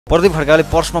प्रदीप खड्काले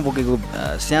पर्समा बोकेको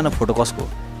सानो फोटो कसको?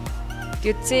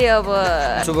 त्यो चाहिँ अब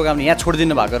शुभकामना यहाँ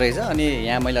छोडिदिनु भएको रहेछ अनि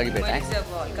यहाँ मैले अघि भेटाएँ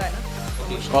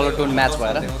कलर टोन म्याच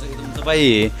भएर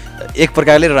तपाईँ एक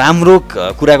प्रकारले राम्रो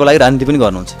कुराको लागि राजनीति पनि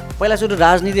गर्नुहुन्छ। पहिला सुरु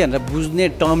राजनीति भनेर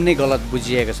बुझ्ने टर्म नै गलत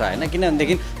बुझिएको छ होइन,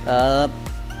 किनभनेदेखि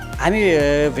हामी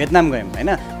भियतनाम गयौँ होइन,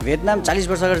 भियतनाम 40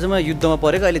 वर्ष अगाडिसम्म युद्धमा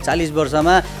परेको, अहिले 40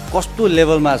 वर्षमा कस्तो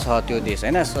लेभलमा छ त्यो देश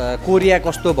होइन। कोरिया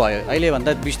कस्तो भयो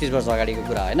अहिलेभन्दा 20-30 वर्ष अगाडिको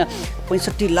कुरा होइन।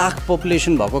 65 लाख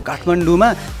पपुलेसन भएको काठमाडौँमा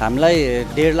हामीलाई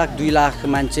 1.5 लाख 2 लाख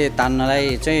मान्छे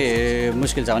तान्नलाई चाहिँ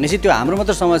मुस्किल छ भनेपछि त्यो हाम्रो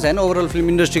मात्र समस्या होइन, ओभरअल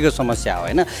फिल्म इन्डस्ट्रीको समस्या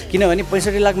हो होइन। किनभने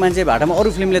 65 लाख मान्छे भाटामा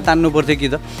अरू फिल्मले तान्नु पर्थ्यो कि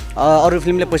त, अरू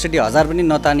फिल्मले 65,000 पनि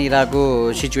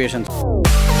नतानिरहेको सिचुएसन छ।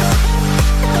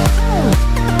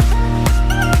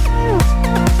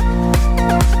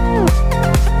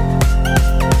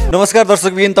 नमस्कार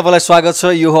दर्शकबिन, तपाईँलाई स्वागत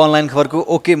छ। यो हो अनलाइन खबरको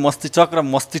ओके मस्ती टक र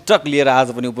मस्ती टक लिएर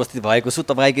आज पनि उपस्थित भएको छु।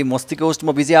 तपाईँकै मस्तीको होस्ट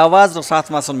म विजय आवाज र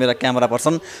साथमा छन् मेरा क्यामेरा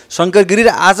पर्सन शङ्कर गिरी।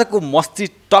 र आजको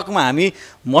मस्ती टकमा हामी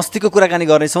मस्तीको कुराकानी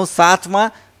गर्नेछौँ,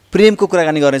 साथमा प्रेमको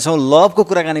कुराकानी गर्नेछौँ, लभको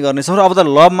कुराकानी गर्नेछौँ। र अब त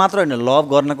लभ मात्र होइन,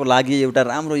 लभ गर्नको लागि एउटा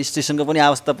राम्रो स्टेसनको पनि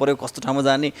आवश्यकता पऱ्यो। कस्तो ठाउँमा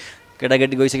जाने,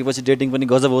 केटाकेटी गइसकेपछि डेटिङ पनि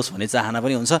गजब होस् भन्ने चाहना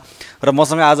पनि हुन्छ। र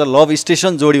मसँग आज लभ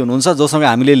स्टेसन जोडी हुनुहुन्छ, जोसँग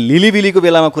हामीले लिलीबिलीको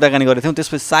बेलामा कुराकानी गरेको थियौँ।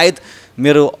 त्यसपछि सायद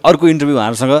मेरो अर्को इन्टरभ्यू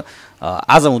उहाँहरूसँग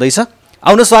आज हुँदैछ।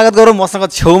 आउनु स्वागत गरौँ।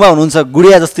 मसँग छेउमा हुनुहुन्छ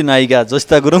गुडिया जस्ती नायिका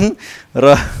जसिता गुरुङ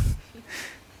र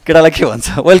केटालाई के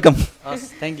भन्छ? Welcome.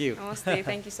 Thank you.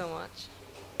 Thank you so much.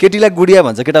 केटीलाई गुडिया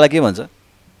भन्छ, केटालाई के भन्छ?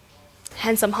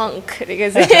 ह्यान्डसम हङ्क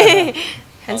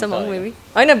ह्यान्डसम हङ्क मेबी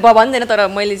होइन भन्दैन, तर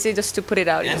मैले चाहिँ जस्तो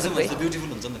पुरेर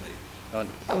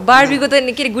बार्बीको त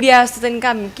के अरे गुडिया जस्तो त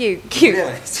काम के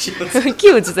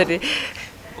हुन्छ त अरे।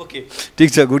 ओके ठिक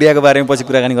छ, गुडियाको बारेमा पछि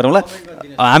कुराकानी गरौँला।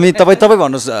 हामी तपाईँ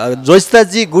भन्नुहोस्,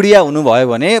 जसिताजी गुडिया हुनुभयो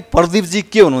भने प्रदीपजी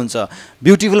के हुनुहुन्छ?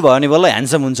 ब्युटिफुल भयो भने बल्ल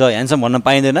ह्यान्डसम हुन्छ, ह्यान्डसम भन्न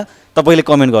पाइँदैन। तपाईँले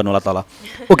कमेन्ट गर्नु होला तल।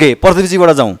 ओके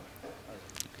प्रदीपजीबाट जाउँ।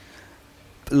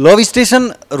 लभ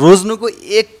स्टेसन रोज्नुको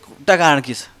एउटा कारण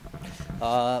के छ?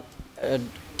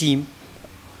 टिम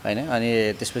होइन,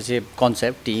 अनि त्यसपछि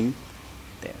कन्सेप्ट टिम,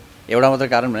 एउटा मात्र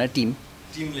कारण भने टिमले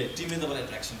तपाईँलाई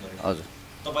एट्र्याक्सन गर्यो। हजुर।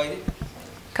 तपाईँले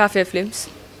काफे फिल्म्स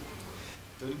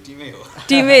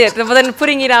टिमै हेर्नु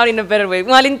pouring it out in a better way.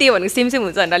 उहाँले पनि त्यही भनेको सेम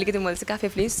हुन्छ भनेर अलिकति मैले चाहिँ काफे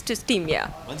फिल्म्स टिम या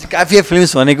भन्छ। काफे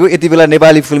फिल्म्स भनेको यति बेला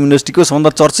नेपाली फिल्म इन्डस्ट्रीको सबभन्दा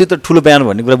चर्चित र ठुलो ब्यान्ड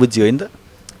भन्ने कुरा बुझ्यो होइन त?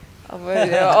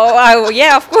 अब या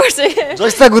अफ कोर्स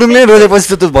जस्ता गुरुङले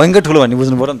रोजेपछि त त्यो भयङ्कर ठुलो भन्ने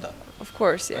बुझ्नु पऱ्यो नि त। अफ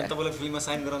कोर्स या तपाईँलाई फिल्ममा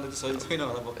साइन गराउँदा त सही छैन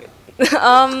होला पक्कै?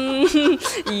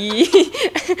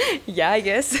 या I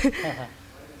guess.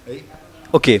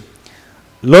 Okay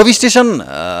love station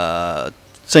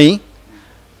चाहिँ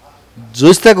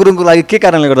जोस्ता गुरुङको लागि के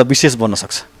कारणले गर्दा विशेष बन्न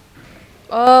सक्छ?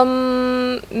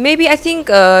 मेबी आई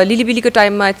थिङ्क लिलीबिलीको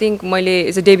टाइममा आई थिङ्क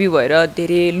मैले एज अ डेब्यू भएर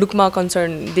धेरै लुकमा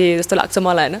कन्सर्न दिएँ जस्तो लाग्छ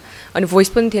मलाई होइन, अनि भोइस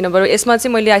पनि थिएन। बरु यसमा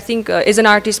चाहिँ मैले I think as an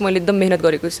artist मैले एकदम मेहनत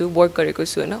गरेको छु, वर्क गरेको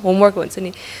छु होइन, होमवर्क भन्छ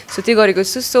नि, सो त्यो गरेको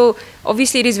छु। So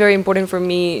obviously it is very important for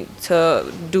me to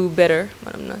do better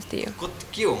भनौँ न। त्यही हो।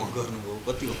 के होमवर्क गर्नुभयो?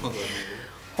 कति होमवर्क गर्नुभयो?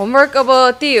 होमवर्क अब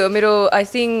त्यही हो मेरो। आई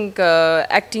थिङ्क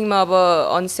एक्टिङमा अब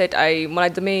अन सेट मलाई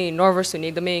एकदमै नर्भस हुने,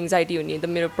 एकदमै एङ्जाइटी हुने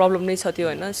एकदम मेरो प्रब्लम नै छ त्यो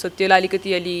होइन। सो त्यसलाई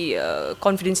अलिकति अलि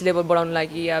कन्फिडेन्स लेभल बढाउनु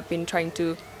लागि आई बिन ट्राइङ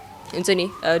टु हुन्छ नि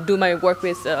डु माई वर्क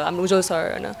विथ हाम्रो उज्जवल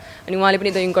सर होइन, अनि उहाँले पनि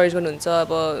एकदम इन्करेज गर्नुहुन्छ।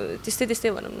 अब त्यस्तै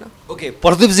भनौँ न। ओके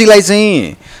प्रदीपजीलाई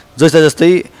चाहिँ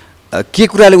जस्तै के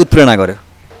कुराले उत्प्रेरणा गर्यो?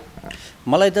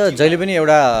 मलाई त जहिले पनि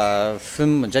एउटा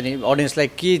फिल्म हुन्छ नि, अडियन्सलाई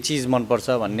के चिज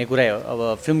मनपर्छ भन्ने कुरै हो।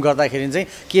 अब फिल्म गर्दाखेरि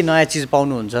चाहिँ के नयाँ चिज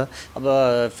पाउनुहुन्छ। अब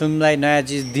फिल्मलाई नयाँ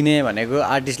चिज दिने भनेको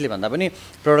आर्टिस्टले भन्दा पनि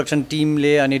प्रोडक्सन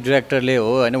टिमले अनि डिरेक्टरले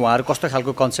हो होइन। उहाँहरू कस्तो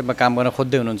खालको कन्सेप्टमा काम गर्न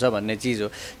खोज्दै हुनुहुन्छ भन्ने चिज हो।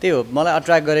 त्यही हो मलाई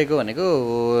अट्र्याक्ट गरेको भनेको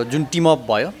जुन टिमअप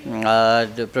भयो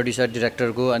प्रड्युसर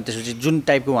डिरेक्टरको, अनि त्यसपछि जुन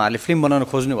टाइपको उहाँहरूले फिल्म बनाउन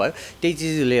खोज्नुभयो त्यही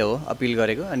चिजले हो अपिल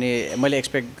गरेको। अनि मैले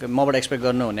मबाट एक्सपेक्ट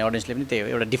गर्नुहुने अडियन्सले पनि त्यही हो,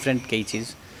 एउटा डिफ्रेन्ट केही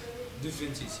चिज।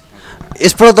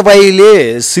 यसबाट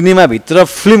तपाईँले सिनेमाभित्र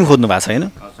फिल्म खोज्नु भएको छ होइन?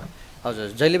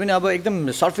 हजुर जहिले पनि अब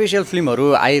एकदम सर्फेसियल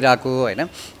फिल्महरू आइरहेको होइन,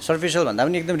 सर्फेसियल भन्दा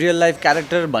पनि एकदम रियल लाइफ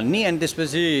क्यारेक्टर भन्ने, अनि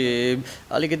त्यसपछि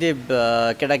अलिकति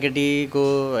केटाकेटीको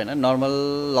होइन नर्मल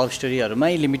लभ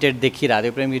स्टोरीहरूमै लिमिटेड देखिरहेको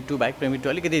थियो। प्रेमी 2 बाहेक प्रेमी 2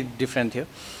 अलिकति डिफ्रेन्ट थियो।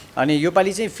 अनि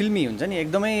योपालि चाहिँ फिल्मी हुन्छ नि,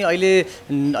 एकदमै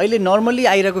अहिले नर्मली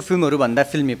आइरहेको फिल्महरू भन्दा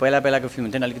फिल्मी पहिलाको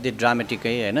फिल्म हुन्थ्यो नि, अलिकति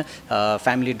ड्रामेटिकै होइन,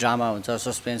 फ्यामिली ड्रामा हुन्छ,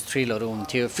 सस्पेन्स थ्रिलहरू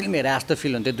हुन्थ्यो, फिल्म हेरे जस्तो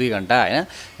फिल हुन्थ्यो 2 घन्टा होइन।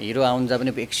 हिरो आउँदा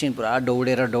पनि एकछिन पुरा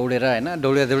दौडेर होइन,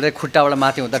 दौडेर खुट्टाबाट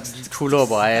माथि हुँदा ठुलो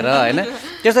भएर होइन,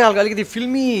 त्यस्तो खालको अलिकति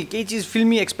फिल्मी केही चिज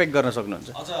फिल्मी एक्सपेक्ट गर्न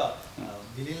सक्नुहुन्छ।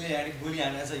 होइन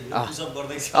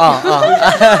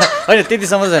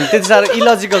त्यतिसम्म छैन, त्यति साह्रो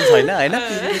इलोजिकल छैन होइन,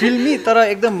 फिल्मी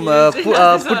तर एकदम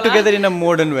put together in a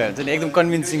modern way हुन्छ नि, एकदम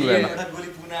कन्भिन्सिङ वेमा।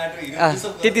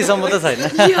 त्यतिसम्म त छैन,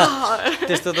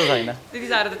 त्यस्तो त छैन,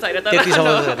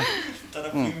 त्यतिसम्म त छैन,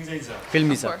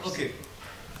 फिल्मी छ।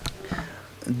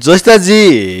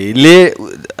 जस्ताजीले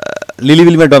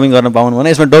लिलिबिलीमा डबिङ गर्न पाउनु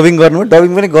भने यसमा डबिङ गर्नु,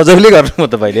 डबिङ पनि गजबले गर्नु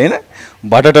हो तपाईँले होइन,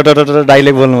 भटटटट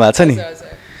डाइलेक्ट बोल्नु भएको छ नि,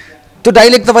 त्यो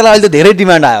डाइलेक्ट तपाईँलाई अहिले त धेरै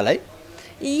डिमान्ड आयो होला है।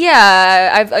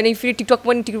 अनि फेरि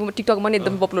टिकटकमा पनि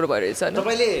एकदम पपुलर भएर रहेछ।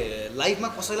 तपाईँले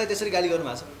लाइफमा कसैलाई त्यसरी गाली गर्नु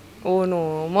भएको छ? ओ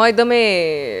नो, म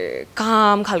एकदमै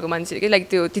काम खालको मान्छे कि,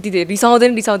 लाइक त्यो त्यति धेरै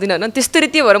रिसाउँदैन होइन,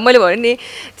 त्यस्तै त्यो भएर मैले भने नि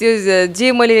त्यो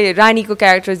जे मैले रानीको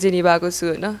क्यारेक्टर जे निभाएको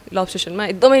छु होइन लभ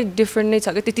स्टेसनमा एकदमै डिफ्रेन्ट नै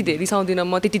छ क्या, त्यति धेरै रिसाउँदिनँ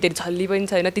म, त्यति धेरै झल्ली पनि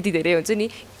छैन, त्यति धेरै हुन्छ नि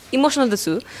इमोसनल त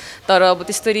छु, तर अब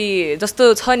त्यसरी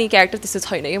जस्तो छ नि क्यारेक्टर त्यस्तो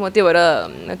छैन कि, म त्यो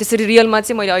भएर त्यसरी रियलमा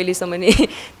चाहिँ मैले अहिलेसम्म नि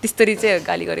त्यसरी चाहिँ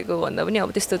गाली गरेको भन्दा पनि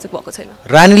अब त्यस्तो चाहिँ भएको छैन।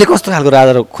 रानीले कस्तो खालको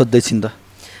राजा खोज्दैछिन् त?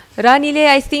 रानीले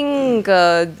आई थिङ्क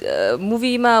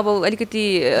मुभीमा अब अलिकति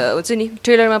हुन्छ नि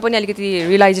ट्रेलरमा पनि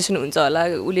अलिकति रियलाइजेसन हुन्छ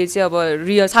होला, उसले चाहिँ अब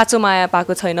रियल साँचो माया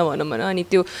पाएको छैन भनौँ भन, अनि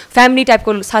त्यो फ्यामिली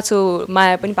टाइपको साँचो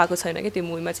माया पनि पाएको छैन क्या त्यो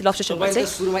मुभीमा चाहिँ, लभ स्टेसनमा चाहिँ।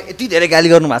 सुरुमा यति धेरै गाली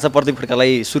गर्नु भएको छ प्रदीप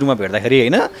खड्कालाई सुरुमा भेट्दाखेरि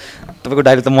होइन, तपाईँको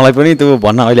डाइरेक्ट त मलाई पनि त्यो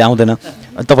भन्न अहिले आउँदैन,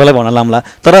 तपाईँलाई भन्न लाम्ला,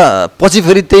 तर पछि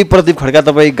फेरि त्यही प्रदीप खड्का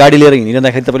तपाईँ गाडी लिएर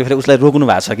हिँडिरहँदाखेरि तपाईँले फेरि उसलाई रोक्नु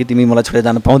भएको छ कि तिमी मलाई छोडेर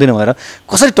जान पाउँदैन भनेर,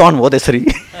 कसरी टर्न भयो त्यसरी?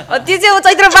 त्यो चाहिँ अब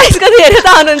चैत्र 22 गते हेरेर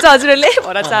त आउनुहुन्छ हजुरहरूले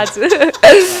भन्न चाहन्छु। अब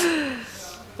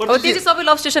त्यो चाहिँ सबै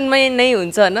लभ स्टेसनमै नै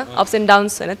हुन्छ होइन, अप्स एन्ड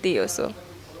डाउन्स होइन, त्यही हो। सो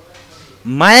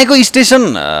मायाको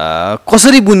स्टेसन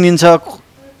कसरी बुनिन्छ,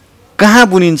 कहाँ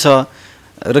बुनिन्छ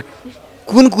र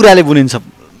कुन कुराले बुनिन्छ?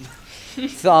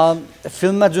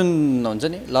 फिल्ममा जुन हुन्छ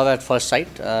नि लभ एट फर्स्ट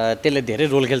साइट त्यसले धेरै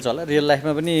रोल खेल्छ होला, रियल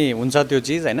लाइफमा पनि हुन्छ त्यो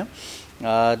चिज होइन,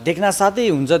 देख्न साथै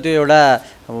हुन्छ त्यो एउटा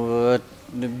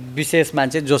विशेष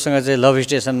मान्छे जोसँग चाहिँ लभ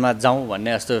स्टेसनमा जाउँ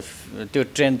भन्ने जस्तो,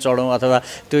 त्यो ट्रेन चढौँ अथवा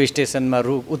त्यो स्टेसनमा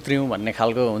उत्रियौँ भन्ने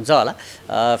खालको हुन्छ होला।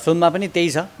 फिल्ममा पनि त्यही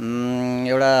छ,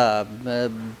 एउटा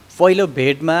पहिलो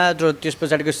भेटमा र त्यस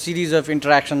पछाडिको सिरिज अफ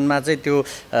इन्टरेक्सनमा चाहिँ त्यो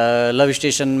लभ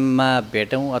स्टेसनमा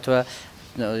भेटौँ अथवा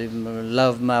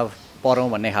लभमा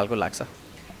परौँ भन्ने खालको लाग्छ।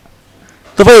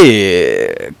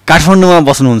 तपाईँ काठमाडौँमा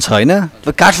बस्नुहुन्छ होइन,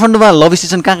 काठमाडौँमा लभ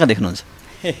स्टेसन कहाँ कहाँ देख्नुहुन्छ?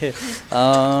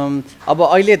 अब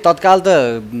अहिले तत्काल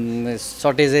त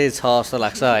सर्टेजै छ जस्तो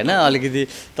लाग्छ होइन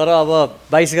अलिकति, तर अब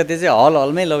 22 गते चाहिँ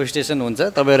हलमै लभ स्टेसन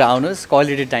हुन्छ, तपाईँहरू आउनुहोस्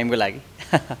क्वालिटी टाइमको लागि।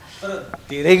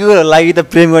 धेरैको लागि त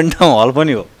प्रेम गर्ने ठाउँ हल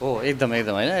पनि हो। एकदम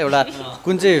होइन, एउटा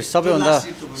कुन चाहिँ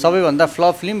सबैभन्दा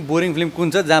फ्लप फिल्म बोरिङ फिल्म कुन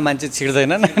छ जहाँ मान्छे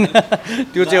छिर्दैनन्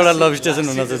त्यो चाहिँ एउटा लभ स्टेसन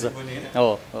हुनसक्छ।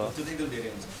 हो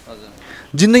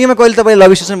जिन्दगीमा कहिले तपाईँ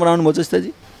लभ स्टेसन बनाउनु भयो जस्ताजी?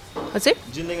 हजुर,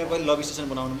 जिन्दगीमा कहिले लभ स्टेसन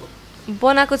बनाउनु भयो?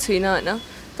 बनाएको छुइनँ होइन,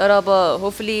 तर अब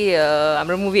होपफुली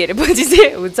हाम्रो मुभी हेरेपछि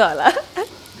चाहिँ हुन्छ होला।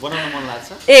 बनाउन मन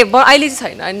लाग्छ? अहिले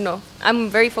चाहिँ छैन, I know, I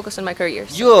am very focus on my career.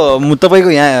 यो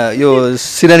तपाईँको यहाँ यो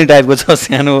सिरानी टाइपको छ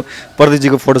सानो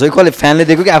प्रदीपजीको फोटो छ, कसले फ्यानले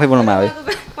दिएको कि आफै बनाउनु आयो?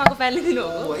 उहाँको फ्यानले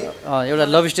दिनुभएको, एउटा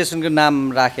लभ स्टेसनको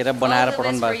नाम राखेर बनाएर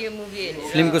पठाउनु भएको,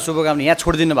 फिल्मको शुभकामना यहाँ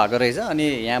छोडिदिनु भएको रहेछ, अनि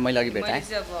यहाँ मैले अघि भेटाएँ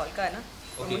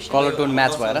कलर टोन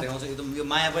म्याच भएर एकदम यो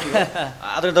माया पनि हो।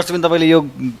 आदरणीय दर्शकबिन तपाईँले यो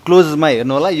क्लोजमा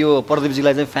हेर्नु होला, यो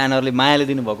प्रदीपजीलाई चाहिँ फ्यानहरूले मायाले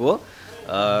दिनुभएको हो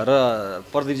र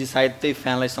प्रदीपजी सायद त्यही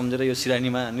फ्यानलाई सम्झेर यो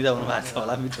सिरानीमा निदाउनु भएको छ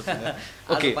होला मिठोसँग।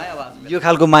 ओके, यो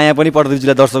खालको माया पनि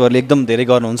प्रदीपजीलाई दर्शकहरूले एकदम धेरै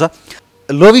गर्नुहुन्छ।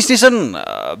 लभ स्टेसन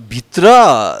भित्र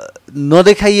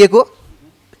नदेखाइएको,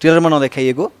 ट्रेलरमा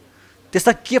नदेखाइएको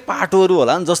त्यस्ता के पाटोहरू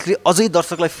होला जसले अझै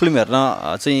दर्शकलाई फिल्म हेर्न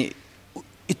चाहिँ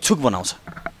इच्छुक बनाउँछ?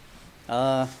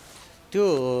 त्यो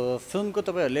फिल्मको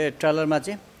तपाईँहरूले ट्रेलरमा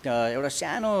चाहिँ एउटा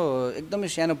सानो एकदमै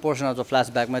सानो पोर्सन आउँछ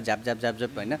फ्ल्यासब्याकमा झ्याप झ्याप झ्याप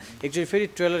झ्याप होइन, एकचोटि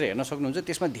फेरि ट्रेलर हेर्न सक्नुहुन्छ,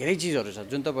 त्यसमा धेरै चिजहरू छ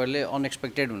जुन तपाईँहरूले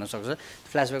अनएक्सपेक्टेड हुनसक्छ,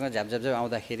 फ्ल्यासब्याकमा झ्याप झ्याप झ्याप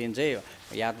आउँदाखेरि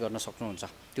चाहिँ याद गर्न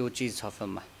सक्नुहुन्छ, त्यो चिज छ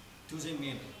फिल्ममा। त्यो चाहिँ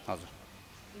मेन हजुर,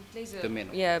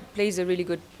 plays a really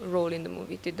good role in the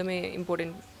movie, त्यो एकदमै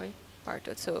इम्पोर्टेन्ट है पार्ट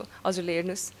हो। सो हजुरले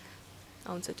हेर्नुहोस्,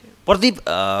 आउँछ त्यो। प्रदीप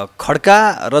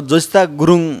खड्का र जस्ता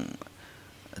गुरुङ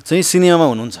चाहिँ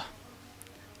सिनेमामा हुनुहुन्छ,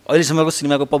 अहिलेसम्मको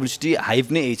सिनेमाको पब्लिसिटी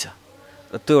हाइप नै यही छ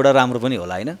र त्यो एउटा राम्रो पनि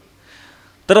होला होइन,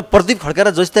 तर प्रदीप खड्का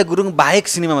र जस्ता गुरुङ बाहेक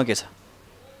सिनेमामा के छ?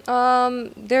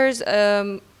 देयर इज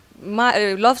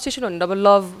लभ स्टेसन भन्दा अब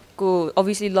लभको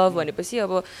अभियसली लभ भनेपछि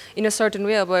अब इन अ सर्टन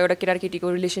वे अब एउटा केटा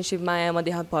केटीको रिलेसनसिप मायामा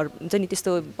हुन्छ नि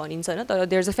त्यस्तो भनिन्छ होइन, तर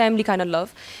there is a family kind of love,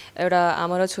 एउटा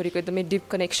आमा र छोरीको एकदमै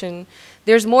deep connection,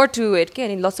 there is more to it के,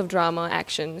 अनि lots of drama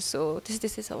action, so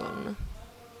त्यस्तै छ भनौँ न।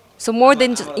 सो मोर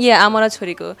देन आमा र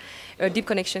छोरीको डिप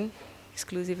कनेक्सन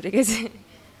एक्सक्लुजिभ रहेको चाहिँ।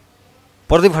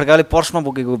 प्रदीप खड्काले पर्समा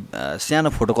बोकेको सानो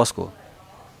फोटो कसको हो?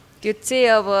 त्यो चाहिँ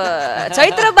अब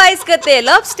चैत्र 22 गते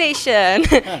लभ स्टेसन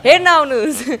हेर्न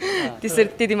आउनुहोस् त्यसरी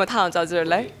त्यति म थाहा हुन्छ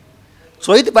हजुरहरूलाई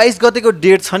चैत 22 गतेको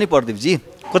डेट छ नि प्रदीपजी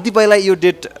कतिपयलाई यो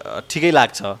डेट ठिकै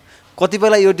लाग्छ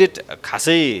कतिपयलाई यो डेट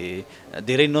खासै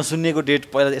धेरै नसुन्नेको डेट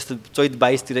पहिला यस्तो चैत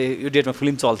 22 तिर यो डेटमा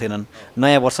फिल्म चल्थेनन्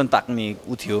नयाँ वर्ष ताक्ने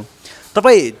उ थियो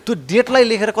तपाईँ त्यो डेटलाई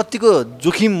लेखेर कतिको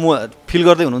जोखिम फिल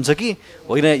गर्दै हुनुहुन्छ कि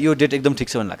होइन यो डेट एकदम ठिक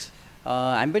छ भन्ने लाग्छ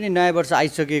हामी पनि नयाँ वर्ष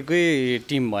आइसकेकै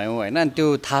टिम भयौँ होइन अनि त्यो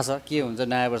थाहा छ के हुन्छ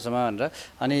नयाँ वर्षमा भनेर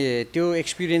अनि त्यो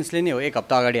एक्सपिरियन्सले नै हो एक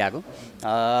हप्ता अगाडि आएको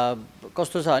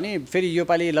कस्तो छ भने फेरि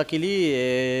योपालि लकिली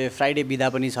फ्राइडे बिदा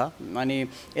पनि छ अनि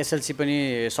एसएलसी पनि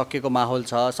सकिएको माहौल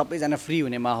छ सबैजना फ्री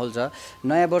हुने माहौल छ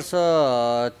नयाँ वर्ष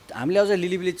हामीले अझ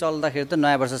लिलिबिली चल्दाखेरि त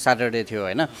नयाँ वर्ष स्याटरडे थियो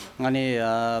होइन अनि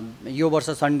यो वर्ष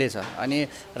सन्डे छ अनि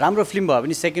राम्रो फिल्म भयो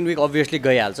भने सेकेन्ड विक अभियसली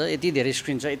गइहाल्छ यति धेरै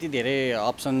स्क्रिन छ यति धेरै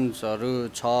अप्सन्सहरू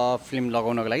छ फिल्म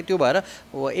लगाउनको लागि त्यो भएर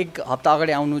एक हप्ता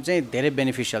अगाडि आउनु चाहिँ धेरै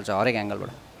बेनिफिसियल छ हरेक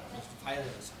एङ्गलबाट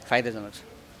फाइदाजनक छ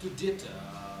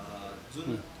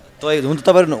हुन त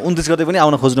तपाईँहरू 29 गते पनि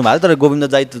आउन खोज्नु भएको तर गोविन्द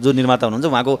जाइत जो निर्माता हुनुहुन्छ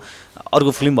उहाँको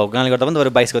अर्को फिल्म भएको कारणले गर्दा पनि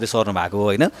तपाईँहरू 22 गते सर्नु भएको हो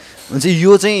होइन हुन्छ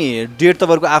यो चाहिँ डेट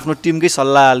तपाईँहरूको आफ्नो टिमकै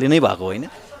सल्लाहले नै भएको होइन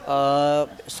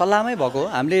सल्लाहमै भएको हो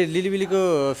हामीले लिलिबिलीको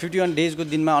 51 डेजको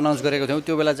दिनमा अनाउन्स गरेको थियौँ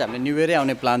त्यो बेला चाहिँ हामीले न्यु इयरै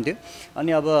आउने प्लान थियो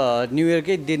अनि अब न्यु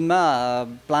इयरकै दिनमा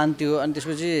प्लान थियो अनि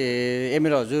त्यसपछि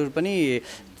मेरो हजुर पनि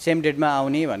सेम डेटमा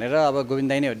आउने भनेर अब गोविन्द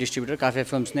दाइ नै हो डिस्ट्रिब्युटर काफे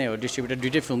फिल्म्स नै हो डिस्ट्रिब्युटर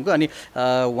दुइटै फिल्मको अनि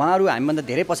उहाँहरू हामीभन्दा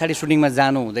धेरै पछाडि सुटिङमा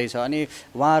जानु हुँदैछ अनि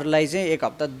उहाँहरूलाई चाहिँ एक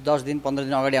हप्ता 10 दिन 15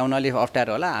 दिन अगाडि आउन अलिक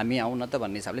अप्ठ्यारो होला हामी आउन त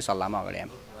भन्ने हिसाबले सल्लाहमा अगाडि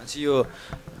आयौँ यो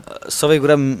सबै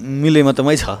कुरा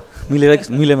मिलेमतमै छ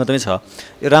मिलेमतमै छ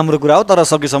यो राम्रो कुरा हो तर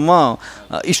सकेसम्म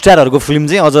स्टारहरूको फिल्म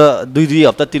चाहिँ अझ 2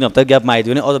 हप्ता 3 हप्ता ग्यापमा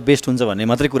आइदियो भने अझ बेस्ट हुन्छ भन्ने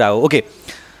मात्रै कुरा हो ओके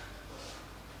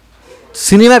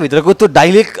सिनेमाभित्रको त्यो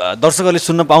डाइलेक्ट दर्शकहरूले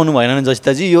सुन्न पाउनु भएन भने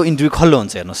जसिताजी यो इन्टरभ्यू खल्लो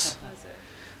हुन्छ हेर्नुहोस्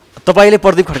तपाईँले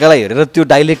प्रदीप खड्कालाई हेरेर त्यो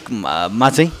डाइलेक्टमा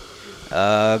चाहिँ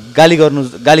गाली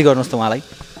गर्नुहोस् त उहाँलाई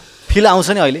फिल आउँछ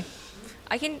नि अहिले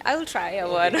आई विल ट्राई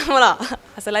अब मलाई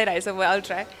आशा लागिरहेको छ आई विल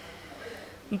ट्राई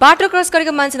बाटो क्रस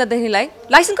गरेको मान्छे नदेखिलाई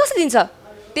लाइसेन्स कसले दिन्छ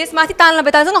त्यसमाथि ताल्न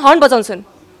बेतालसँग हर्न बजाउँछन्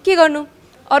के गर्नु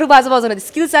अरू बाजा बजाउन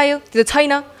स्किल चाहियो त्यो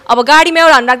छैन अब गाडीमा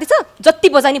एउटा हर्न राख्दैछ जति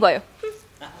बजाइ नि भयो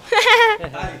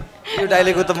यो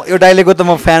डाइलेगको त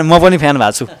म पनि फ्यान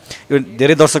भएको छु यो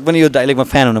धेरै दर्शक पनि यो डाइलेगमा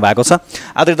फ्यान हुनुभएको छ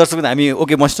आदरणीय दर्शक हामी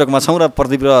ओके मस्ती टकमा छौँ र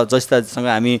प्रदीप र जसितासँग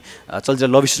हामी चलचित्र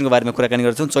लभ स्टोरीको बारेमा कुराकानी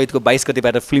गर्छौँ चैतको 22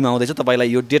 गतेबाट फिल्म आउँदैछ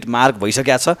तपाईँलाई यो डेट मार्क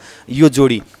भइसकेको छ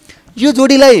यो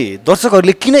जोडीलाई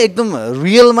दर्शकहरूले किन एकदम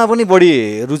रियलमा पनि बढी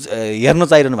हेर्न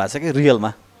चाहिरहनु भएको छ कि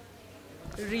रियलमा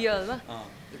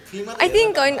आई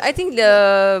थिङ्क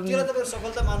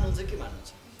सफलता मान्नुहुन्छ के मान्नुहुन्छ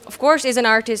of course as an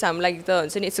artist हामीलाई त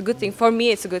हुन्छ नि it's a good thing for me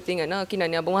it's a good thing होइन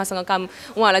किनभने अब उहाँसँग काम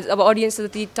उहाँलाई अब अडियन्स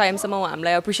त्यति टाइमसम्म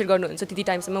हामीलाई एप्रिसिएट गर्नुहुन्छ त्यति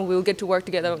टाइमसम्म will get to work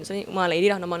together हुन्छ नि उहाँलाई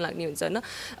हेरिरहन मन लाग्ने हुन्छ होइन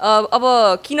अब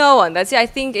किन भन्दा चाहिँ आई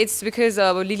थिङ्क इट्स बिकज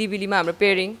अब लिलिबिलीमा हाम्रो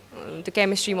पेयरिङ त्यो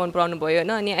केमिस्ट्री मन पराउनु भयो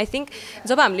होइन अनि आई थिङ्क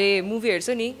जब हामीले मुभी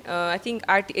हेर्छौँ नि आई थिङ्क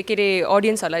के अरे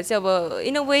अडियन्सहरूलाई चाहिँ अब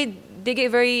in a way they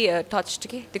get very touched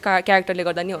के त्यो क्यारेक्टरले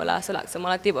गर्दा नि होला जस्तो लाग्छ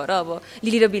मलाई त्यही भएर अब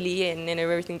लिली र बिली एन्ड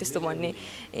एभ्रिथिङ त्यस्तो भन्ने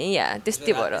या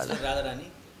त्यस्तै भएर होला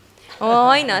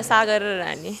होइन सागर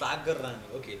रानी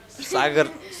सागर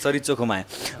सरी चोखो माया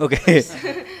ओके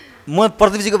म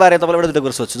प्रदीपजीको बारेमा तपाईँलाई एउटा दुईवटा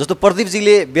कुरा सोध्छु जस्तो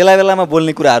प्रदीपजीले बेला बेलामा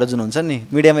बोल्ने कुराहरू जुन हुन्छ नि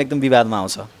मिडियामा एकदम विवादमा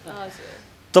आउँछ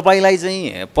तपाईँलाई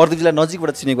चाहिँ प्रदीपजीलाई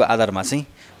नजिकबाट चिनेको आधारमा चाहिँ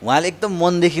उहाँले एकदम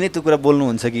मनदेखि नै त्यो कुरा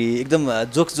बोल्नुहुन्छ कि एकदम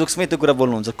जोक्समै त्यो कुरा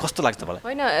बोल्नुहुन्छ कस्तो लाग्छ तपाईँलाई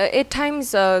होइन at times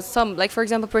some like for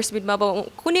example press मिटमा अब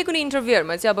कुनै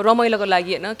इन्टरभ्यूहरूमा चाहिँ अब रमाइलोको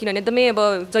लागि होइन किनभने एकदमै अब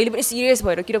जहिले पनि सिरियस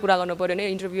भएर कुरा गर्नु पऱ्यो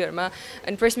होइन इन्टरभ्यूहरूमा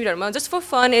and press मिटहरूमा just for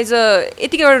fun as a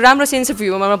यतिकै एउटा राम्रो सेन्स अफ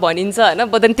ह्युमरमा भनिन्छ होइन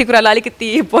बदन त्यो कुरालाई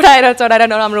अलिकति बढाएर चढाएर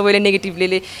नराम्रो वेले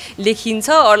नेगेटिभले लेखिन्छ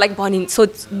अर लाइक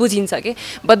बुझिन्छ कि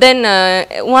बट देन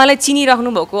उहाँलाई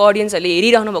चिनिराख्नु भएको अडियन्सहरूले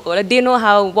हेरिराख्नु भएको होला they know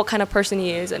how what kind of person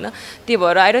he is होइन त्यही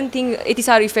भएर आई डोन्ट थिङ्क यति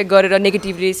साह्रो इफेक्ट गरेर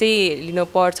नेगेटिभली चाहिँ लिनु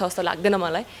पर्छ जस्तो लाग्दैन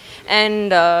मलाई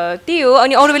एन्ड त्यही हो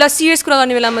अनि अरू बेला सिरियस कुरा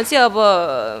गर्ने बेलामा चाहिँ अब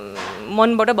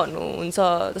मनबाट भन्नुहुन्छ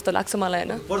जस्तो लाग्छ मलाई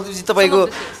होइन प्रदीपजी तपाईँको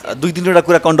 2-3वटा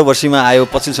कुरा कन्ट्रोभर्सीमा आयो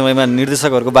पछिल्लो समयमा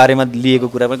निर्देशकहरूको बारेमा लिएको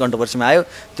कुरा पनि कन्ट्रोभर्सीमा आयो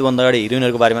त्योभन्दा अगाडि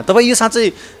हिरोइनहरूको बारेमा तपाईँ यो साँच्चै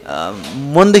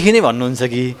मनदेखि नै भन्नुहुन्छ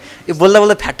कि यो बोल्दा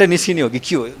बोल्दा फ्याक्टर निस्किने हो कि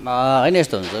के हो होइन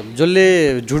यस्तो हुन्छ जसले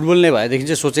झुट बोल्ने भएदेखि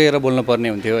चाहिँ सोचेर बोल्नु पर्ने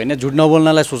हुन्थ्यो होइन झुट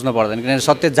नबोल्नलाई सोच्नु पर्दैन किनभने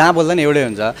सत्य जहाँ बोल्दा नि एउटै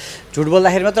हुन्छ झुट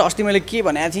बोल्दाखेरि मात्र अस्ति मैले के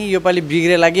भनेको थिएँ योपालि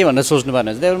बिग्रेला कि भनेर सोच्नु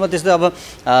पर्ने हुन्छ त्यही भएर म त्यस्तो अब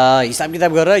हिसाब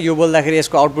किताब गरेर यो बोल्दाखेरि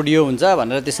यसको आउटपुट यो हुन्छ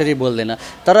भनेर त्यसरी बोल्दैन बोल्दैन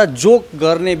तर जोक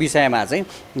गर्ने विषयमा चाहिँ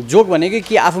जोक भनेको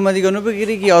कि आफूमाथि गर्नु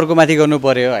पऱ्यो कि अर्कोमाथि गर्नु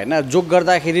पऱ्यो होइन जोक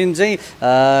गर्दाखेरि चाहिँ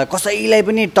कसैलाई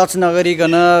पनि टच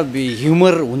नगरिकन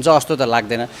ह्युमर हुन्छ जस्तो त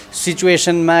लाग्दैन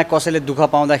सिचुएसनमा कसैले दुःख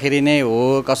पाउँदाखेरि नै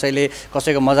हो कसैले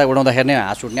कसैको मजाक उडाउँदाखेरि नै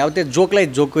हाँस उठ्ने अब त्यो जोकलाई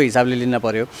जोकको हिसाबले लिन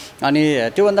पऱ्यो अनि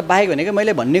त्योभन्दा बाहेक भनेको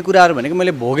मैले भन्ने कुराहरू भनेको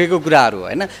मैले भोगेको कुराहरू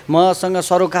होइन मसँग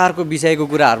सरोकारको विषयको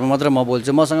कुराहरूमा मात्र म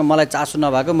बोल्छु मसँग मलाई चासो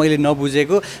नभएको मैले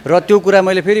नबुझेको र त्यो कुरा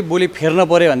मैले फेरि बोली फेर्न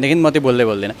पऱ्यो भनेदेखि म त्यो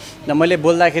बोल्दैन र मैले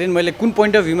बोल्दाखेरि मैले कुन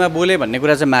पोइन्ट अफ भ्यूमा बोलेँ भन्ने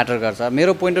कुरा चाहिँ म्याटर गर्छ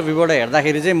मेरो पोइन्ट अफ भ्यूबाट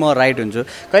हेर्दाखेरि चाहिँ म राइट हुन्छु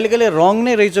कहिले कहिले रङ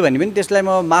नै रहेछु भने पनि त्यसलाई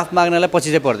म माफ माग्नलाई पछि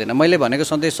चाहिँ पर्दैन मैले भनेको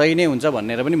सधैँ सही नै हुन्छ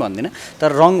भनेर पनि भन्दिनँ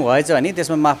तर रङ भएछ भने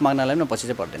त्यसमा माफ माग्नलाई पनि पछि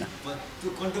चाहिँ पर्दैन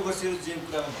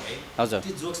हजुर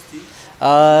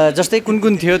जस्तै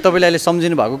कुन थियो तपाईँले अहिले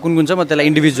सम्झिनु भएको कुन छ म त्यसलाई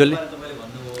इन्डिभिजुअली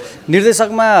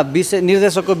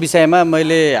निर्देशकको विषयमा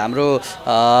मैले हाम्रो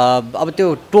अब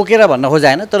त्यो टोकेर भन्न खोजे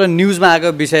होइन तर न्युजमा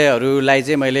आएको विषयहरूलाई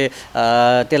चाहिँ मैले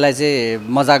त्यसलाई चाहिँ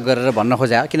मजाक गरेर भन्न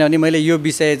खोजे किनभने मैले यो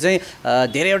विषय चाहिँ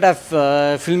धेरैवटा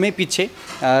फिल्मै पछि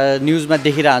न्युजमा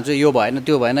देखिरहन्छु यो भएन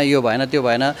त्यो भएन यो भएन त्यो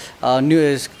भएन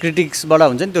न्युज क्रिटिक्सबाट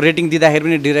हुन्छ नि त्यो रेटिङ दिँदाखेरि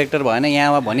पनि डिरेक्टर भएन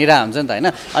यहाँमा भनिरहेको हुन्छ नि त होइन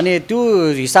अनि त्यो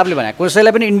हिसाबले भने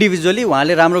कसैलाई पनि इन्डिभिजुअली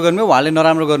उहाँले राम्रो गर्नुभयो उहाँले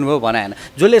नराम्रो गर्नुभयो भने होइन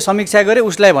जसले समीक्षा गरे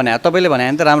उसलाई भने तपाईँले भने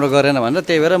भने त राम्रो गरेन भनेर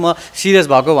त्यही भएर म सिरियस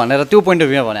भएको भनेर त्यो पोइन्ट अफ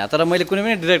भ्यूमा भने तर मैले कुनै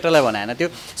पनि डिरेक्टरलाई भने होइन त्यो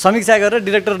समीक्षा गरेर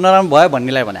डिरेक्टर नराम्रो भयो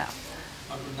भन्नेलाई भने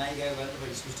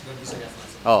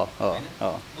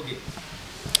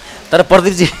तर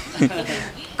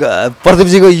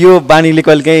प्रदीपजीको यो बानीले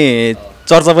कहिलेकाहीँ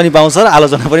चर्चा पनि पाउँछ र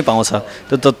आलोचना पनि पाउँछ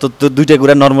त्यो दुइटै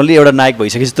कुरा नर्मल्ली एउटा नायक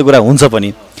भइसकेपछि त्यो कुरा हुन्छ पनि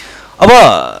अब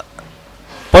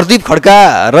प्रदीप खड्का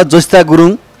र जसिता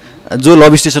गुरुङ जो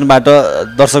लभ स्टेसनबाट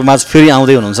दर्शकमाझ फेरि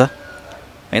आउँदै हुनुहुन्छ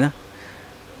हैन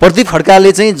प्रदीप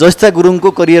खड्काले चाहिँ जसिता गुरुङको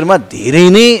करियरमा धेरै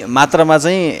नै मात्रामा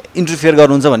चाहिँ इन्टरफियर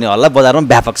गर्नुहुन्छ भन्ने हल्ला बजारमा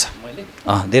व्यापक छ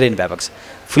धेरै नै व्यापक छ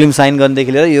फिल्म साइन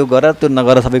गर्नेदेखि लिएर यो गर त्यो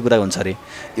नगर सबै कुरा हुन्छ अरे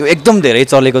यो एकदम धेरै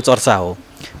चलेको चर्चा हो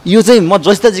यो चाहिँ म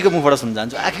जसिताजीको मुखबाट सुन्न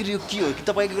चाहन्छु आखिर यो के हो कि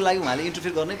तपाईँको लागि उहाँले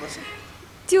इन्टरफियर गर्नै पर्छ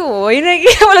त्यो होइन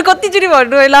कि मलाई कतिचोटि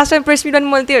भन्नु लास्ट टाइम प्रेस मिटमा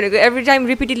मैले त्यो भनेको एभ्री टाइम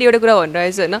रिपिटेडली एउटा कुरा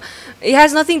भनिरहेको छु होइन it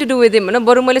has nothing to do with हिम होइन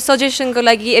बरु मैले सजेसनको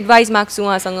लागि एडभाइस माग्छु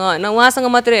उहाँसँग होइन उहाँसँग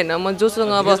मात्रै होइन म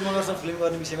जोसँग अब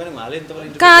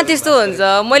कहाँ त्यस्तो हुन्छ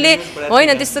मैले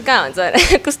होइन त्यस्तो कहाँ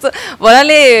हुन्छ कस्तो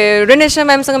भन्नाले रेनेसा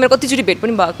म्यामसँग मेरो कतिचोटि भेट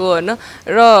पनि भएको होइन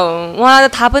र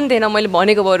उहाँ थाहा पनि थिएन मैले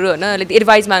भनेको बरु होइन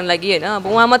एडभाइस माग्नु लागि होइन अब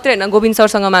उहाँ मात्रै होइन गोविन्द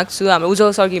सरसँग माग्छु हाम्रो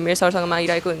उज्जवल सर घिमिरे सरसँग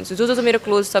मागिरहेको हुन्छु जो मेरो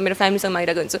क्लोज छ मेरो फ्यामिलीसँग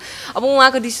मागिरहेको हुन्छु अब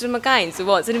उहाँको डिसिजनमा कहाँ हिँड्छु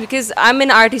भन्छ नि because I am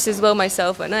an artist is well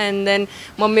myself होइन एन्ड देन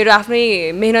म मेरो आफ्नै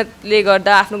मेहनतले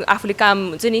गर्दा आफूले काम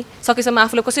हुन्छ नि सकेसम्म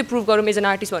आफूलाई कसरी प्रुभ गरौँ एज एन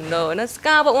आर्टिस्ट भनेर होइन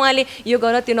कहाँ अब उहाँले यो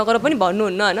गर त्यो नगर पनि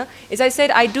भन्नुहुन्न होइन is I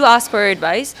said I do ask for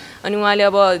advice अनि उहाँले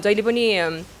अब जहिले पनि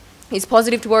is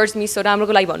positive towards me so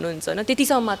राम्रोको लागि भन्नुहुन्छ होइन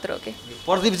त्यतिसम्म मात्र हो कि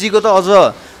प्रदीपजीको त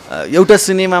अझ एउटा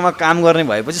सिनेमामा काम गर्ने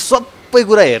भएपछि सबै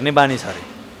कुरा हेर्ने बानी छ अरे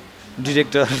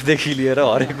डिरेक्टरदेखि लिएर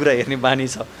हरेक कुरा हेर्ने बानी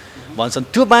छ भन्छन्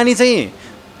त्यो बानी चाहिँ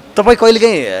तपाईँ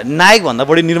कहिलेकाहीँ नायकभन्दा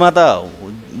बढी निर्माता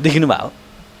देखिनु भयो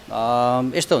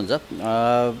यस्तो हुन्छ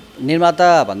निर्माता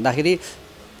भन्दाखेरि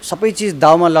सबै चिज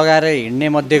दाउमा लगाएर हिँड्ने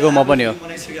मध्येको म पनि हो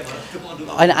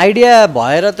होइन आइडिया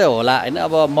भएर त होला होइन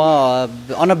अब म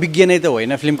अनभिज्ञ नै त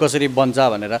होइन फिल्म कसरी बन्छ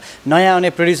भनेर नयाँ आउने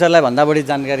प्रड्युसरलाई भन्दा बढी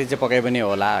जानकारी चाहिँ पक्कै पनि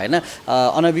होला होइन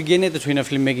अनभिज्ञ नै त छुइनँ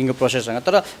फिल्म मेकिङको प्रोसेससँग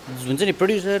तर हुन्छ नि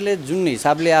प्रड्युसरले जुन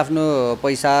हिसाबले आफ्नो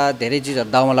पैसा धेरै चिजहरू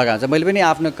दाउमा लगाएको हुन्छ मैले पनि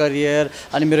आफ्नो करियर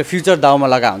अनि मेरो फ्युचर दाउमा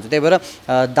लगाएको हुन्छ त्यही भएर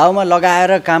दाउमा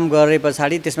लगाएर काम गरे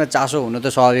पछाडि त्यसमा चासो हुनु त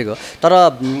स्वाभाविक हो तर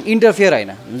इन्टरफियर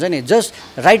होइन हुन्छ नि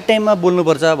जस्ट राइट टाइममा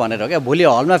बोल्नुपर्छ भनेर हो क्या भोलि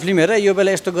हलमा फिल्म हेरेर यो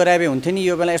बेला यस्तो गराए भए हुन्थ्यो नि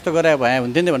यो बेला यस्तो गराए भए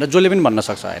हुन्थ्यो नि भनेर जसले पनि भन्न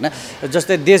सक्छ होइन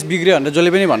जस्तै देश बिग्रियो भनेर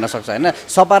जसले पनि भन्न सक्छ होइन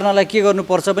सपार्नलाई के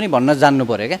गर्नुपर्छ पनि भन्न जान्नु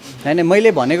पऱ्यो क्या होइन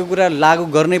मैले भनेको कुरा लागु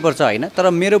गर्नै पर्छ होइन तर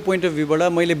मेरो पोइन्ट अफ भ्यूबाट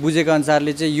मैले बुझेको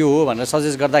अनुसारले चाहिँ यो हो भनेर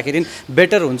सजेस्ट गर्दाखेरि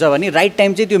बेटर हुन्छ भने राइट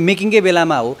टाइम चाहिँ त्यो मेकिङकै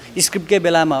बेलामा हो स्क्रिप्टकै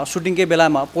बेलामा हो सुटिङकै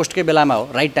बेलामा हो पोस्टकै बेलामा हो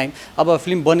राइट टाइम अब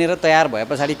फिल्म बनेर तयार भए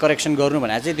पछाडि करेक्सन गर्नु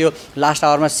भने चाहिँ त्यो लास्ट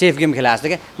आवरमा सेफ गेम खेला जस्तो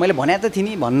क्या मैले भने त थिएँ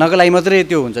नि भन्नको लागि मात्रै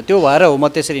त्यो हुन्छ त्यो भएर हो म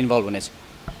त्यसरी इन्भल्भ हुनेछु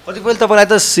कतिपय तपाईँलाई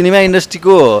त सिनेमा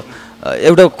इन्डस्ट्रीको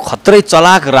एउटा खत्रै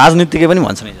चलाक राजनीतिकै पनि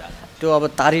भन्छ नि त्यो अब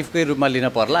तारिफकै रूपमा लिन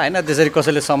पर्ला होइन त्यसरी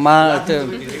कसैले सम्मान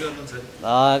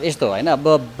यस्तो होइन अब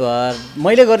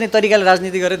मैले गर्ने तरिकाले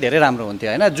राजनीति गरेर धेरै राम्रो हुन्थ्यो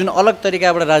होइन जुन अलग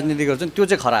तरिकाबाट राजनीति गर्छन् त्यो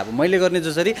चाहिँ खराब हो मैले गर्ने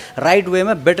जसरी राइट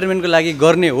वेमा बेटरमेन्टको लागि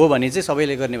गर्ने हो भने चाहिँ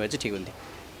सबैले गर्ने भए चाहिँ ठिक हुन्थ्यो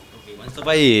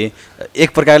तपाईँ एक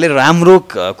प्रकारले राम्रो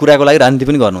कुराको लागि राजनीति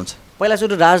पनि गर्नुहुन्छ पहिला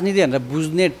सुरु राजनीति भनेर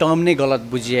बुझ्ने टर्म नै गलत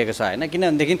बुझिएको छ होइन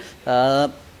किनभनेदेखि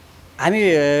हामी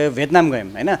भियतनाम गयौँ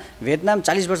होइन भियतनाम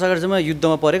 40 वर्ष अगाडिसम्म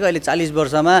युद्धमा परेको अहिले 40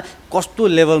 वर्षमा कस्तो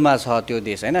लेभलमा छ त्यो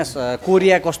देश होइन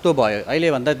कोरिया कस्तो भयो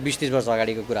अहिलेभन्दा 20-30 वर्ष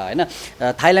अगाडिको कुरा होइन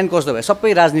थाइल्यान्ड कस्तो भयो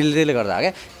सबै राजनीतिले गर्दा हो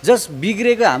क्या जस्ट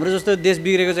बिग्रेको हाम्रो जस्तो देश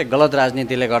बिग्रेको चाहिँ गलत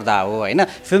राजनीतिले गर्दा हो होइन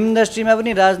फिल्म इन्डस्ट्रीमा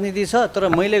पनि राजनीति छ तर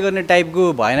मैले गर्ने टाइपको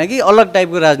भएन कि अलग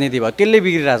टाइपको राजनीति भयो त्यसले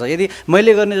बिग्रिरहेको छ यदि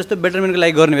मैले गर्ने जस्तो बेटरमेन्टको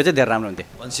लागि गर्ने भए चाहिँ धेरै राम्रो हुन्थ्यो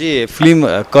भनेपछि फिल्म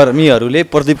कर्मीहरूले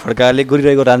प्रदीप खड्काले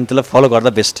गरिरहेको राजनीतिलाई फलो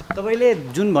गर्दा बेस्ट तपाईँले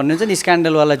जुन भन्नुहुन्छ नि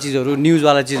स्क्यान्डलवाला चिजहरू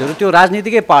न्युजवाला चिजहरू त्यो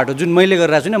राजनीतिकै पार्ट हो जुन मैले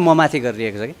गरिरहेको छु नि म माथि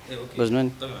गरिरहेको छ कि बुझ्नु नि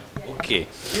ओके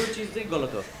त्यो चिज चाहिँ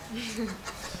गलत हो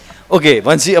ओके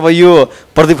भनेपछि अब यो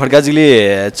प्रदीप खड्काजीले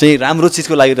चाहिँ राम्रो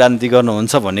चिजको लागि राजनीति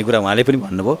गर्नुहुन्छ भन्ने कुरा उहाँले पनि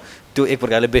भन्नुभयो त्यो एक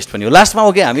प्रकारले बेस्ट पनि हो लास्टमा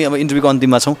ओके हामी अब इन्टरभ्यूको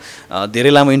अन्तिममा छौँ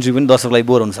धेरै लामो इन्टरभ्यू पनि दर्शकलाई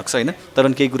बोर हुनसक्छ होइन तर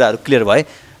पनि केही कुराहरू क्लियर भए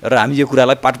र हामी यो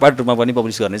कुरालाई पार्ट रूपमा पनि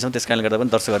पब्लिस गर्नेछौँ त्यस कारणले गर्दा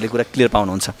पनि दर्शकहरूले कुरा क्लियर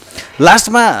पाउनुहुन्छ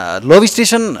लास्टमा लभ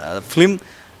स्टेसन फिल्म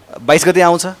 22 गते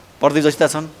आउँछ प्रदीप जसिता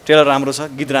छन् ट्रेलर राम्रो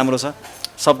छ गीत राम्रो छ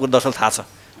सबको दर्शक थाहा छ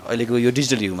अहिलेको यो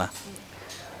डिजिटल युगमा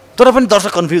तर पनि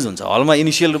दर्शक कन्फ्युज हुन्छ हलमा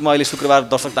इनिसियल रूपमा अहिले शुक्रबार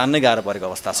दर्शक तान्नै गाह्रो परेको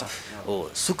अवस्था छ हो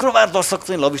शुक्रबार दर्शक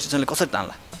चाहिँ लभ स्टेसनले कसरी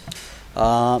तान्ला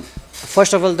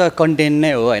फर्स्ट अफ अल त कन्टेन्ट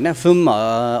नै हो होइन फिल्म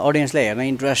अडियन्सलाई हेर्न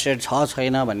इन्ट्रेस्टेड छ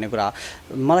छैन भन्ने कुरा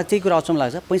मलाई त्यही कुरा अचम्म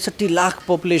लाग्छ 65 लाख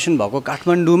पपुलेसन भएको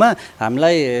काठमाडौँमा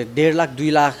हामीलाई 1.5 लाख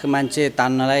 2 लाख मान्छे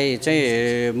तान्नलाई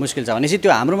चाहिँ मुस्किल छ भनेपछि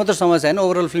त्यो हाम्रो मात्र समस्या होइन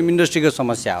ओभरअल फिल्म इन्डस्ट्रीको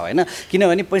समस्या हो होइन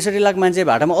किनभने 65 लाख मान्छे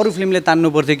भाटामा अरू फिल्मले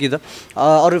तान्नु पर्थ्यो कि त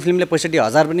अरू फिल्मले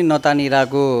 65,000 पनि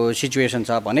नतानिरहेको सिचुएसन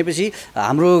छ भनेपछि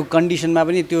हाम्रो कन्डिसनमा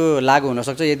पनि त्यो लागु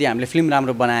हुनसक्छ यदि हामीले फिल्म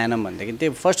राम्रो बनाएनौँ भनेदेखि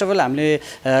त्यो फर्स्ट अफ अल हामीले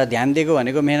ध्यान दिएको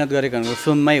भनेको मेहनत गरेको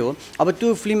फिल्ममै हो अब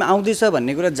त्यो फिल्म आउँदैछ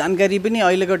भन्ने कुरा जानकारी पनि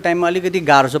अहिलेको टाइममा अलिकति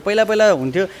गाह्रो छ पहिला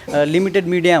हुन्थ्यो लिमिटेड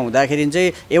मिडिया हुँदाखेरि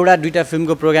चाहिँ एउटा दुईवटा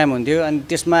फिल्मको प्रोग्राम हुन्थ्यो अनि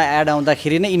त्यसमा एड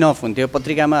आउँदाखेरि नै इनफ हुन्थ्यो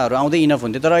पत्रिकामाहरू आउँदै इनफ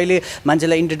हुन्थ्यो तर अहिले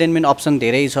मान्छेलाई इन्टरटेनमेन्ट अप्सन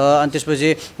धेरै छ अनि त्यसपछि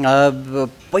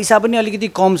पैसा पनि अलिकति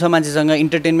कम छ मान्छेसँग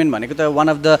इन्टरटेनमेन्ट भनेको त वान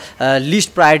अफ द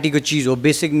लिस्ट प्रायोरिटीको चिज हो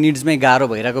बेसिक निड्समै गाह्रो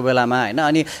भइरहेको बेलामा होइन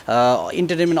अनि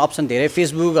इन्टरटेनमेन्ट अप्सन धेरै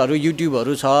फेसबुकहरू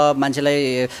युट्युबहरू छ मान्छेलाई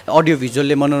अडियो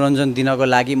भिजुअलले मनोरञ्जन दिनको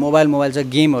लागि मोबाइल छ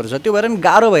गेमहरू छ त्यो भएर पनि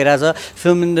गाह्रो भइरहेछ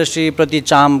फिल्म इन्डस्ट्रीप्रति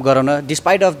चार्म गराउन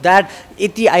डिस्पाइट अफ द्याट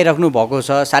यति आइराख्नु भएको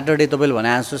छ स्याटरडे तपाईँले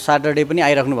भने जस्तो स्याटरडे पनि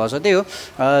आइराख्नु भएको छ त्यही हो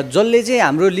जसले चाहिँ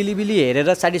हाम्रो लिलिबिली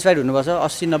हेरेर सेटिस्फाइड हुनुपर्छ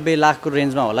 80-90 लाखको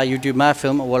रेन्जमा होला युट्युबमा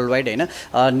फिल्म वर्ल्ड वाइड होइन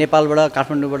नेपालबाट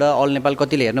काठमाडौँबाट अल नेपाल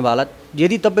कतिले हेर्नु भयो होला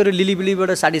यदि तपाईँहरू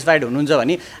लिलिबिलीबाट सेटिस्फाइड हुनुहुन्छ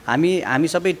भने हामी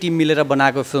सबै टिम मिलेर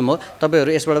बनाएको फिल्म हो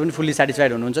तपाईँहरू यसबाट पनि फुल्ली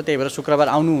सेटिस्फाइड हुनुहुन्छ त्यही भएर शुक्रबार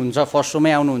आउनुहुन्छ फर्स्ट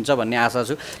सोमै आउनुहुन्छ भन्ने आशा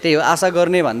छु त्यही हो आशा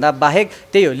गर्ने भन्दा बाहेक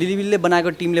त्यही हो लिलिबिलीले बनाएको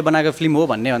टिमले बनाएको फिल्म हो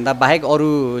भन्ने भन्दा बाहेक अरू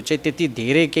चाहिँ त्यति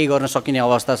धेरै केही गर्न सकिने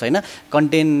अवस्था छैन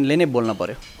कन्टेन्टले नै बोल्न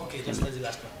पर्यो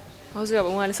हजुर अब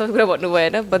उहाँले सबै कुरा भन्नु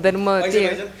भएन बदन म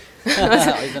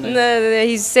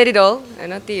त्यही सेड इट अल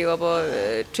होइन त्यही हो अब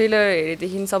ट्रेलर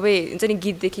हेरेदेखि सबै हुन्छ नि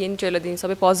गीतदेखि ट्रेलरदेखि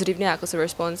सबै पोजिटिभ नै आएको छ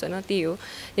रेस्पोन्स होइन त्यही हो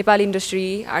नेपाली इन्डस्ट्री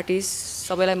आर्टिस्ट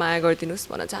सबैलाई माया गरिदिनुहोस्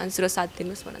भन्न चाहन्छु र साथ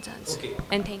दिनुहोस् भन्न चाहन्छु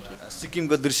एन्ड थ्याङ्क यू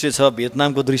सिक्किमको दृश्य छ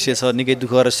भियतनामको दृश्य छ निकै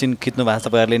दुःख र सिन खिच्नु भएको छ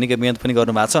तपाईँहरूले निकै मेहनत पनि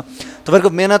गर्नुभएको छ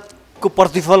तपाईँहरूको मेहनतको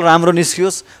प्रतिफल राम्रो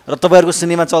निस्कियोस् र तपाईँहरूको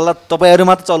सिनेमा चल्दा तपाईँहरू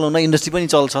मात्र चल्नुहुन्न इन्डस्ट्री पनि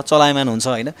चल्छ चलायमान हुन्छ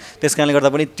होइन त्यस कारणले गर्दा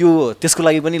पनि त्यसको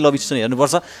लागि पनि लभ स्टेसन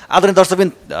हेर्नुपर्छ आदरणीय दर्शकबिन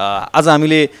आज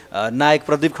हामीले नायक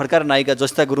प्रदीप खड्का र नायिका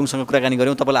जसिता गुरुङसँग कुराकानी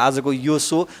गऱ्यौँ तपाईँलाई आजको यो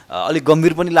सो अलिक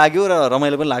गम्भीर पनि लाग्यो र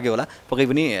रमाइलो पनि लाग्यो होला पक्कै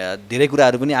पनि धेरै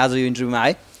कुराहरू पनि आज यो इन्टरभ्यूमा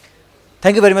आए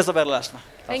थ्याङ्क यू भेरी मच तपाईँहरूलाई लास्टमा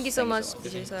thank you so much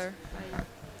Vijay sir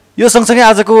यो सँगसँगै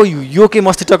आजको यो के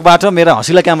मस्ती टकबाट मेरा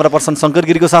हँसिला क्यामेरा पर्सन शङ्कर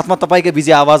गिरीको साथमा तपाईँकै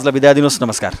विजय आवाजलाई बिदा दिनुहोस्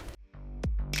नमस्कार